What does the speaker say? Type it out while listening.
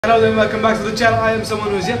Hello and welcome back to the channel. I am someone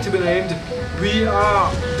who is yet to be named. We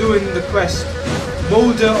are doing the quest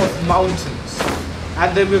Molder of Mountains,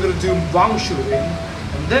 and then we're going to do Wangshu in,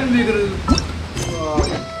 and then we're going to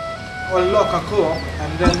unlock a co-op,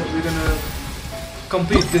 and then we're going to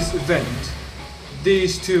complete this event.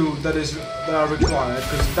 These two that are required,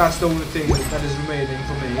 because that's the only thing that is remaining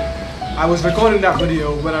for me. I was recording that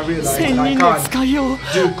video when I realized that I can't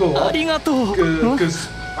do co-op because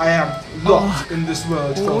I am locked in this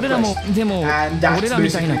world for Quest, and that's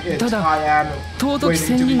basically it. I am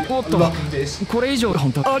waiting to be unlocking this.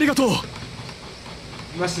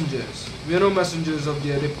 Messengers. We are no messengers of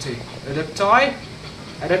the Adepti. Adepti?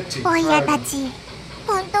 Adepti.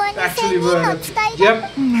 Actually, we're Adepti.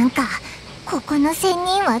 Yep. ここの仙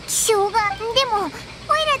人は気性が、でもオイラ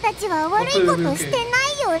たちは悪いことしてない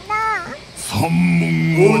よな。三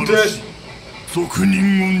門を荒らし、賊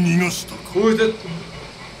人を逃がしたか。 Who is it?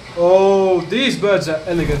 Oh, these birds are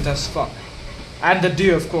elegant as fuck. And the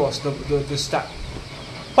deer, of course, the stat.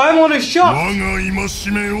 I'm on a shot! I'm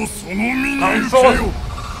full.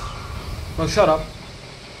 Oh, shut up.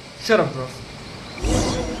 Shut up, bro.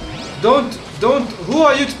 Don't, who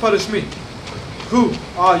are you to punish me? Who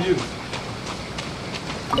are you?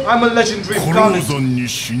 I'm a legendary planet.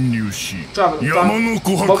 Travel,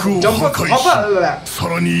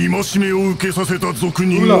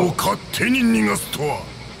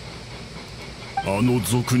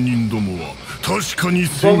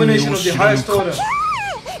 Abomination of the highest order.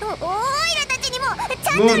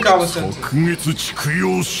 Moon Cow Center.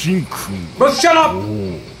 Bro, shut up!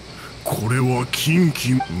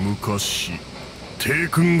 So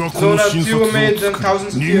that you made them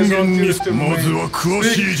thousands of years on to listen to the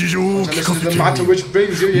matter which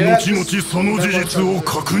brings you here.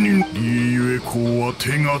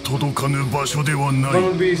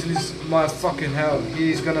 Donald Beasley's my fucking hell.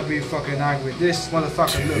 He's gonna be fucking angry. This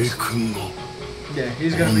motherfucker looks. Yeah,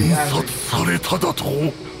 he's gonna be angry.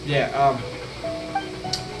 Yeah,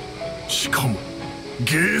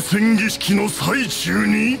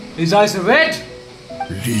 his eyes are red?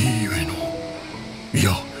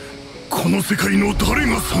 Maybe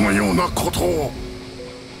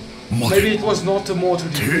it was not a mortal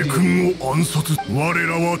deed. As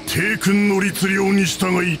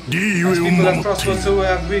people have prospered, so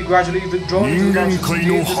have we gradually withdrawn from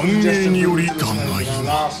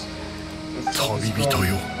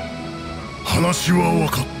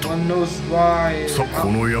One knows why.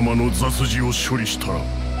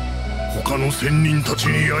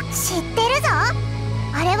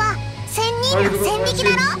 仙人の線引きだ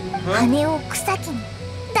ろ。羽を草木に、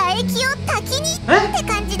唾液を滝にって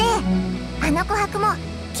感じで、あの琥珀も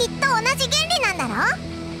きっと同じ原理なんだろ。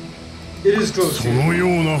そのよ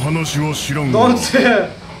うな話は知らんが、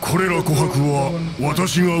これら琥珀は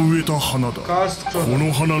私が植えた花だ。こ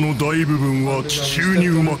の花の大部分は地中に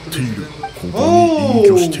埋まっている。ここに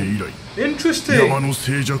隠居して以来、山の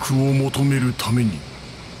静寂を求めるために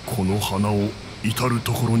この花を至る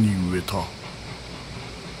ところに植えた。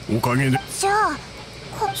 おかげで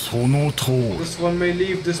その通り。も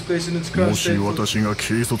し私が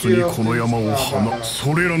軽率にこの山を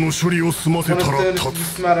それらの処理を済ませたら立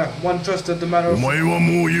つ。お前は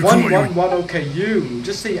もう行くがよい。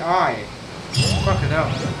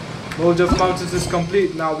Molder of Mountains is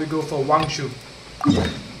complete. Now we go for Wangshu. We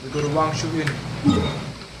go to Wangshu Inn.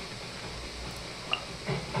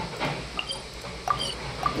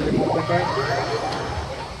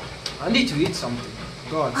 I need to eat something.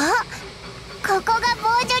 God. I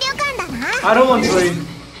don't want rain.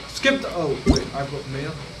 Skip the. Oh, wait, I've got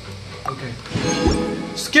mail. Okay.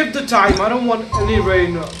 Skip the time. I don't want any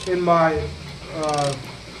rain in my.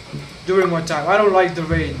 During my time. I don't like the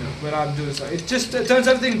rain when I'm doing so. It turns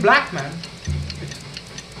everything black, man.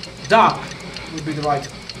 Dark would be the right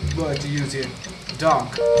word to use here.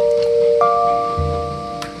 Dark.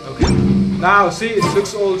 Okay. Now, see, it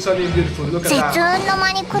looks all sunny and beautiful. Look at that. Beautiful.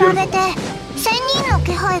 仙人の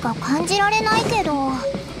気配が感じられないけど。ま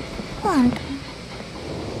あ、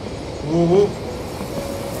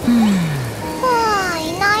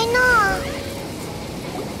いないな。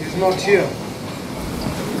He's not here.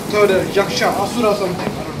 So the Yaksha, Asura something. I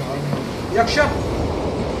don't know. Yaksha?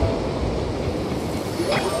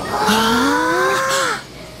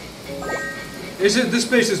 This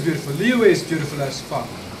place is beautiful. Liyue is beautiful as fuck.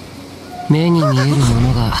 目に見えるも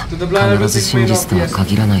のが必ず真実とは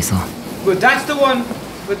限らないぞ。 But that's the one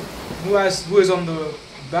who is on the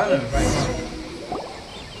banner right now.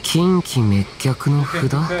 近畿滅却の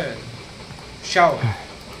札。Xiao.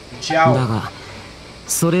 だが、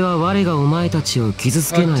それは我がお前たちを傷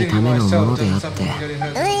つけないためのものであって。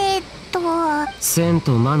千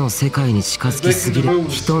と魔の世界に近づきすぎる。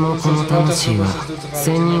人のこの魂は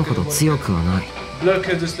千人ほど強くはない。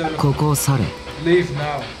ここを去れ。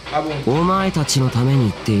お前たちのために言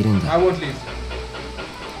っているんだ。待ってくれ。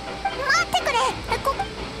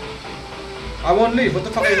もうなんであ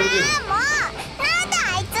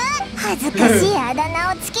いつ。恥ずかしいあだ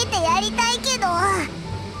名をつけてやりたいけど、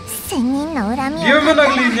千人の恨みを買ったら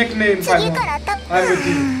次から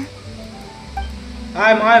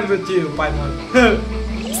I'm with you, Paimon.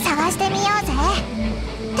 探してみようぜ。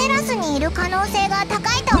テラスにいる可能性が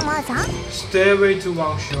高いと思うぞ。 Stay away to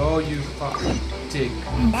Wangshaw, you fucking dick.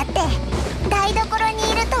 だって台所に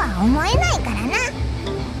いるとは思えないからな。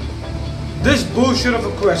 This bullshit of a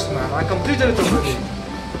quest, man. I completed it already.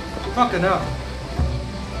 Fucking hell.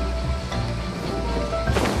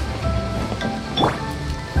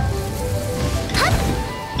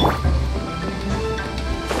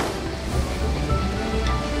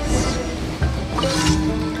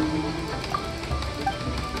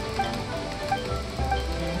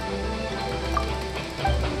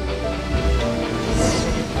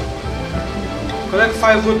 Collect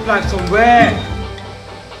 5 wood planks from where?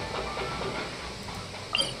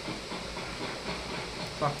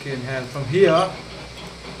 Fucking hell, from here?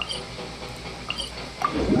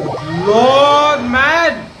 Good Lord,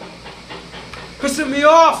 man! Pissing me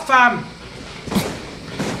off, fam!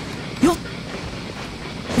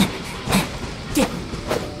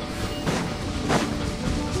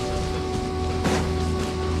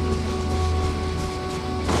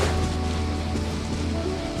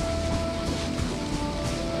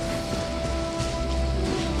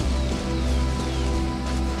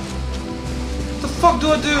 What the fuck do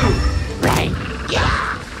I do?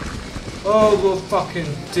 Oh, the fucking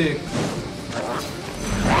dick.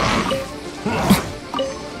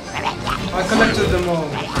 I collected them all.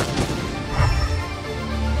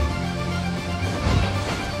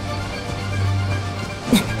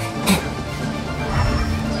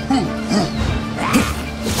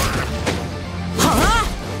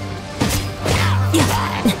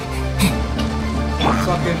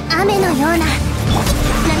 Fucking. 雨のような7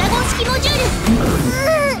号式モジュール。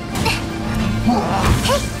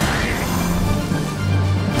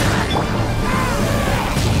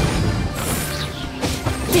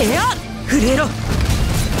でや触れろ。こ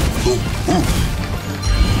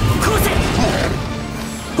うせ。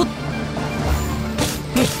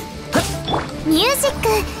ミュージック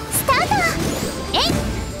スタート。えい。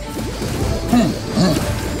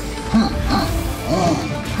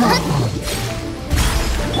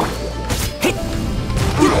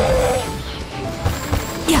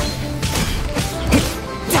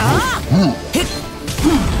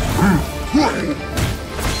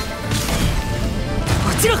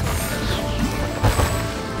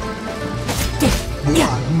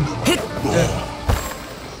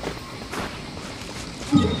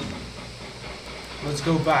Let's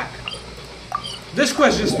go back. This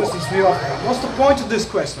quest just pisses me off, man. What's the point of this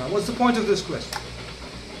quest, man? What's the point of this quest?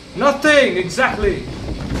 Nothing, exactly.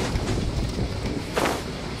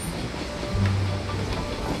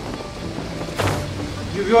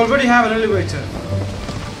 You already have an elevator.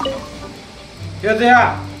 Here they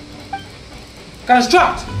are.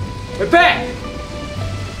 Construct, repair,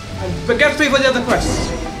 and get free for the other quests.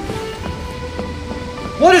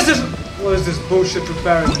 What is this? What is this bullshit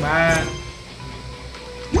repairing, man?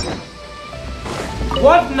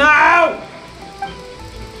 What now?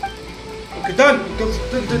 Okay, done.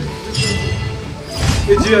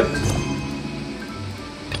 Idiot.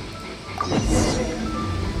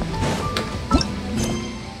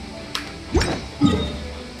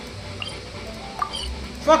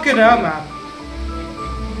 Fucking hell, man.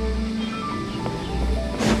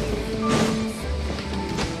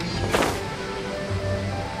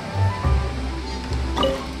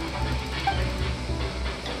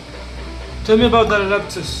 Tell me about that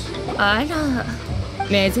Adeptus. あら、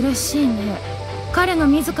珍しいね。彼が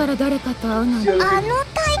自ら誰かと会うなんて。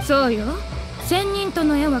そうよ。千人と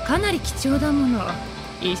の縁はかなり貴重だもの。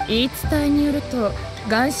言い伝えによると、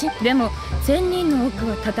元神でも千人の多く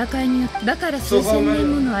は戦いによって、だから数千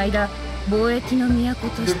年もの間、貿易の都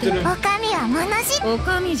として。お上は物知り。お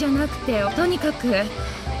上じゃなくて、とにかく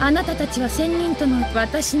あなたたちは千人との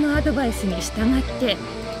私のアドバイスに従って。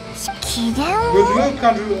機嫌を。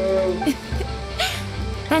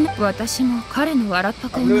私も彼の笑った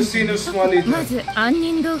顔をまず杏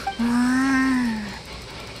仁豆腐。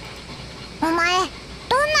お前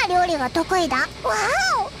どんな料理が得意だ？わ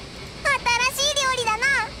お、新しい料理だな。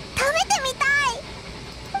食べてみた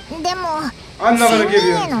い。でも千人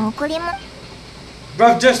への贈り物。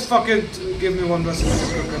Bruv, just fucking give me one recipe to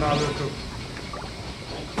cook and I'll cook.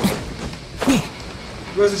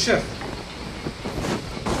 Where's the chef?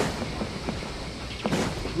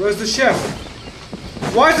 Where's the chef?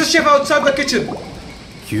 Why is the chef outside the kitchen?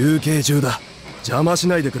 休憩中だ。邪魔し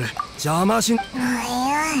ないでくれ。邪魔し。I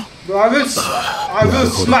will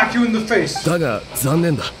smack you in the face. だが残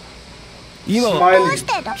念だ。今は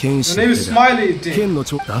剣士の剣の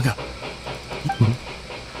ちょだが。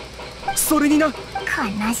それにな。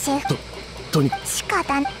とにかく。仕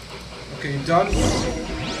方ない。Okay, you done?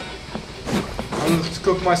 I'll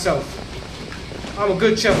cook myself. I'm a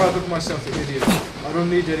good chef. I'll cook myself, you idiot. I don't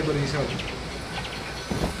need anybody's help.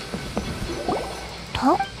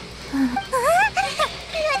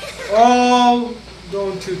 Oh,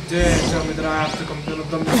 don't you dare tell me that I have to come to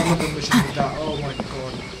the mission with that. Oh my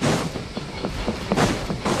god.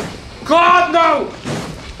 God, no!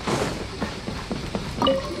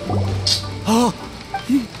 Oh!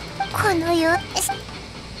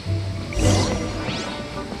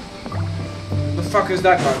 The fuck is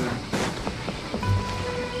that guy then?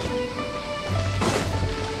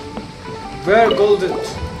 Where gold it?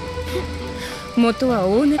 元は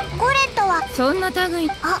大根。ゴレットはそんな類。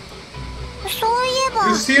あ、そういえば。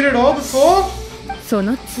 You seen it all before? そ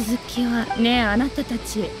の続きはねえあなたた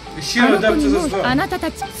ち。あの子にもあなた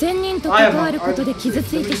たち仙人と関わることで傷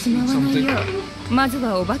ついてしまわないよう、まず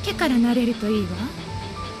はお化けからなれるといいわ。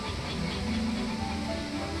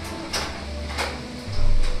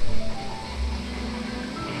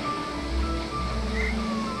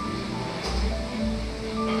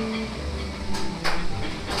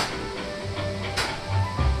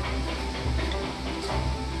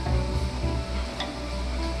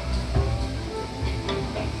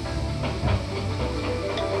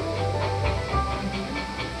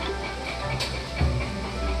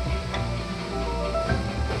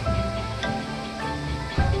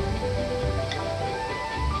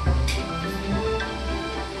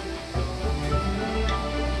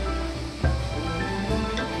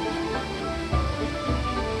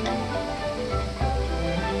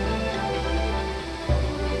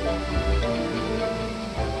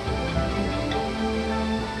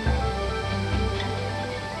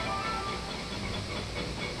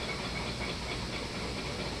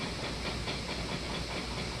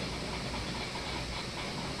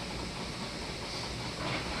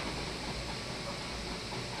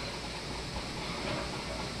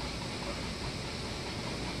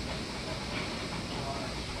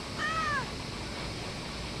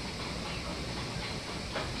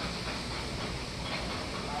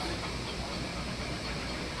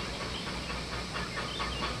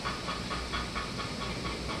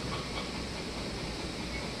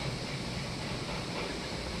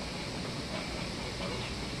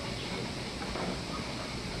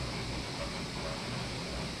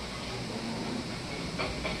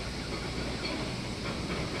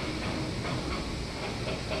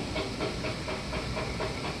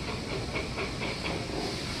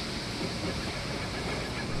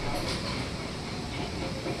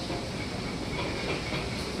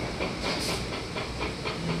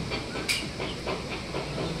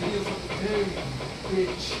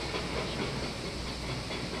Bitch.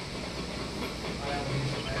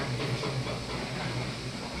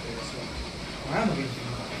 I am a Genshin.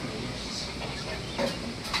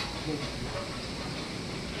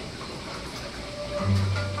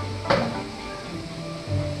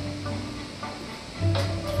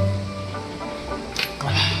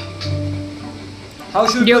 How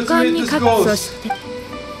should we ultimate this ghost?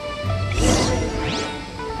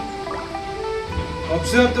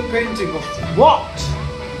 Observe the painting of what?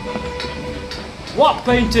 What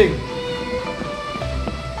painting?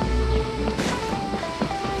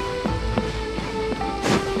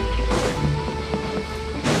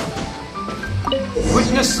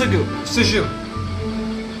 Witness sigil.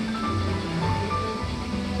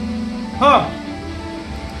 Huh?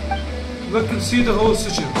 We can see the whole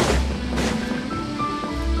sigil.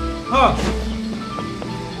 Huh?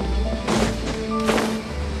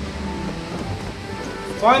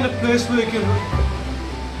 Find a place where you can...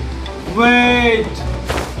 Wait!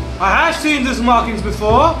 I have seen these markings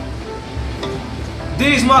before!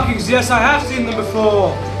 These markings, yes, I have seen them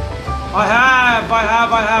before! I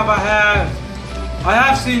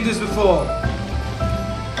have seen this before!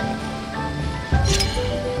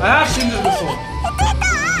 I have seen this before!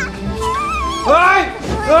 Hey!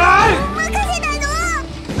 Hey!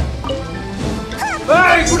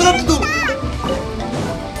 Hey! What did I do?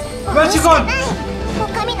 Where's she gone?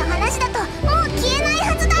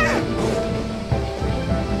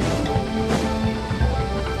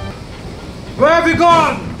 Where have you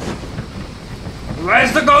gone?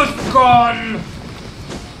 Where's the ghost gone?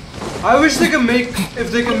 I wish they can make,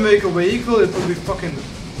 if they can make a vehicle, it would be fucking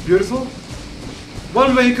beautiful.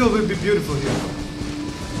 One vehicle would be beautiful here.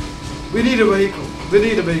 We need a vehicle. We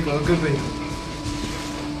need a vehicle, a good vehicle.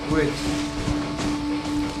 Wait.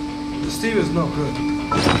 The steam is not good.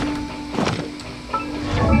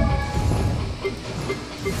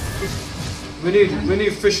 We need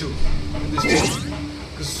official in this team.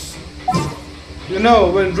 Because, you know,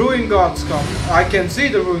 when Ruin Gods come, I can see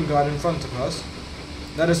the Ruin God in front of us.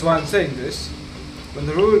 That is why I'm saying this. When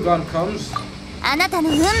the Ruin God comes,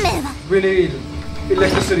 we need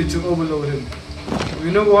electricity to overload him.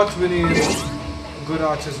 You know what? We need a good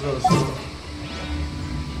arch as well. So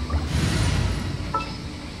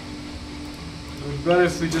it's better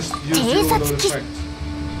if we just use the overload effect.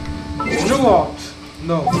 You know what?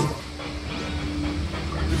 No.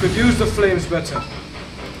 We could use the flames better.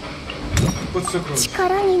 Put sucrose.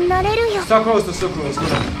 Sucrose the sucrose.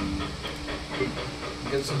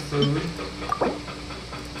 Get some food.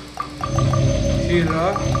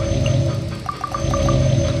 Healer.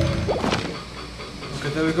 Okay,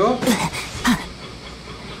 there we go.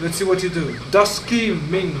 Let's see what you do. Dusky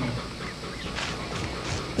Ming.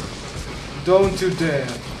 Don't you dare.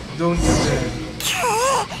 Don't you dare.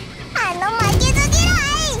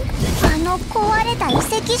 壊れた遺跡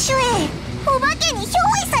種へお化けに憑依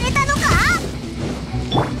されたのか。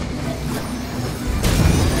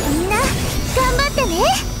みんな頑張ってね。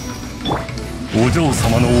お嬢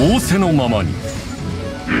様の仰せのままに。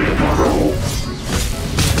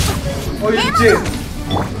おいで。と、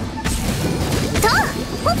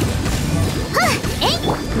えい、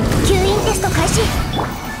吸引テスト開始。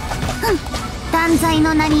断罪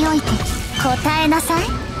の名において答えなさい。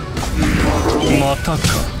またか。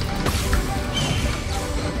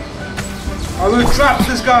I will trap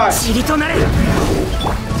this guy.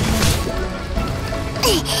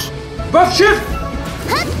 Buff shift.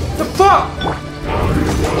 The fuck?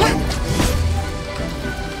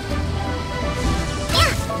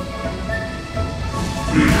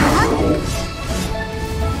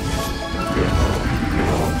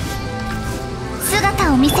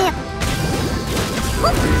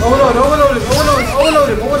 Overload him. Overload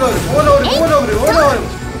him.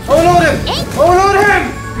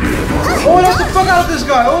 Overload the fuck out of this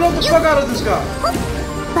guy! Overload the fuck out of this guy!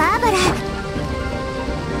 Barbara!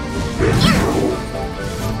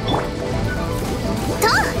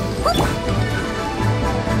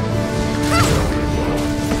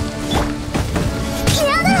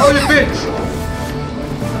 Oh, you bitch!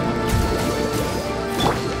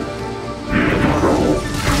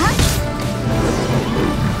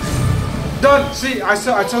 Done! See, I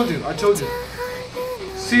told you.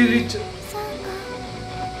 See, reach.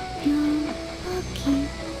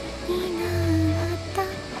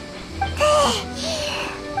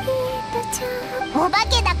 お化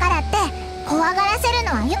けだからって怖がらせる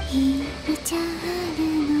のはよ。ヒルチャール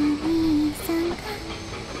の兄さんが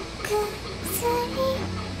薬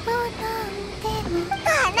を飲んでも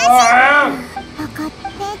話分かった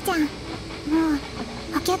姉ちゃん、もう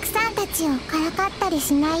お客さんたちをからかったり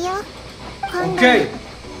しないよ。今度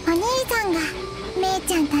お兄さんが姉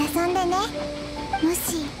ちゃんと遊んでね。もし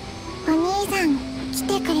お兄さん来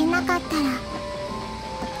てくれなかったら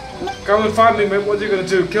Come and find me, mate. What are you gonna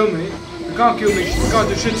do? Kill me? You can't kill me. You can't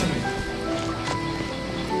do shit to me.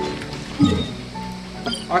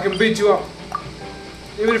 I can beat you up.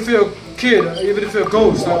 Even if you're a kid, even if you're a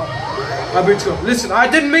ghost, I'll beat you up. Listen, I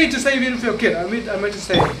didn't mean to say even if you're a kid. I meant to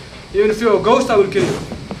say even if you're a ghost, I will kill you.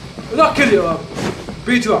 Not kill you,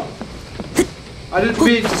 beat you up. I didn't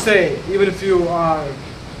mean to say even if you are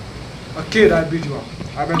a kid, I'll beat you up.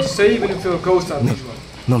 I meant to say even if you're a ghost, I'll beat you up.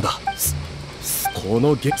 なんだこ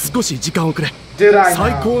の少し時間をくれ。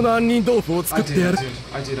最高な杏仁豆腐を作ってやる。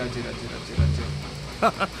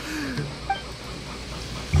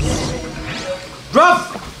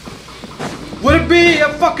Rough! Would it be a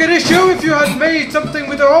fucking issue if you had made something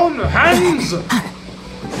with your own hands?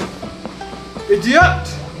 Idiot!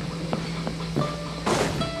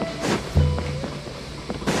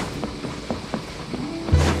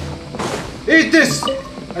 Eat this!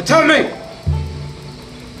 And tell me!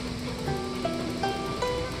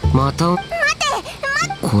 また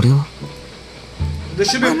これは There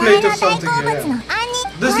should be a plate of something here. Yeah.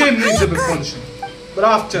 This game needs a bit punishing. But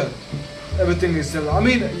after everything is still, I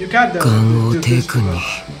mean, you can't do this.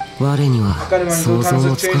 我には想像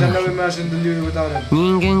もつかない。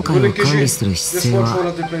人間界を管理する姿勢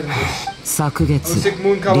は昨月、リスイ、リ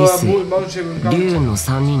ュウンの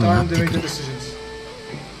3人になってくる。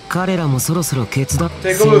彼らもそろそろ決断。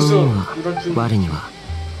仙人は我には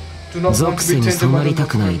属性に染まりた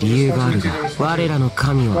くない理由があるが、我らの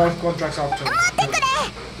神は待ってくれ。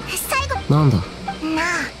なんだ。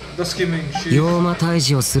 The skimming sheep. 妖魔退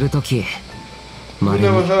治をするとき、ま You れ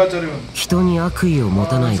never に hurt anyone. 人に悪意を持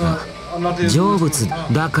たないが、 Not even 成仏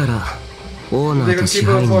だからオーナ They ー can と支 keep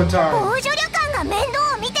her 配 for a 人。 time. 防除旅館が面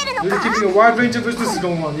倒を見てるの They're か keeping a wide range of businesses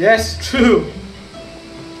going on. Yes, true.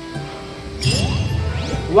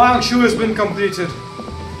 Wangshu has been completed.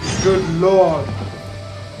 Good lord.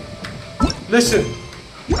 Listen,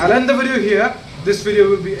 I'll end the video here. This video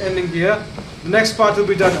will be ending here. The next part will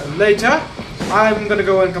be done later. I'm gonna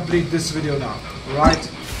go and complete this video now. Right?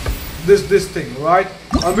 This thing, right?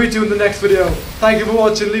 I'll meet you in the next video. Thank you for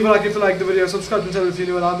watching. Leave a like if you like the video. Subscribe to the channel if you're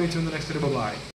new, and I'll meet you in the next video. Bye bye.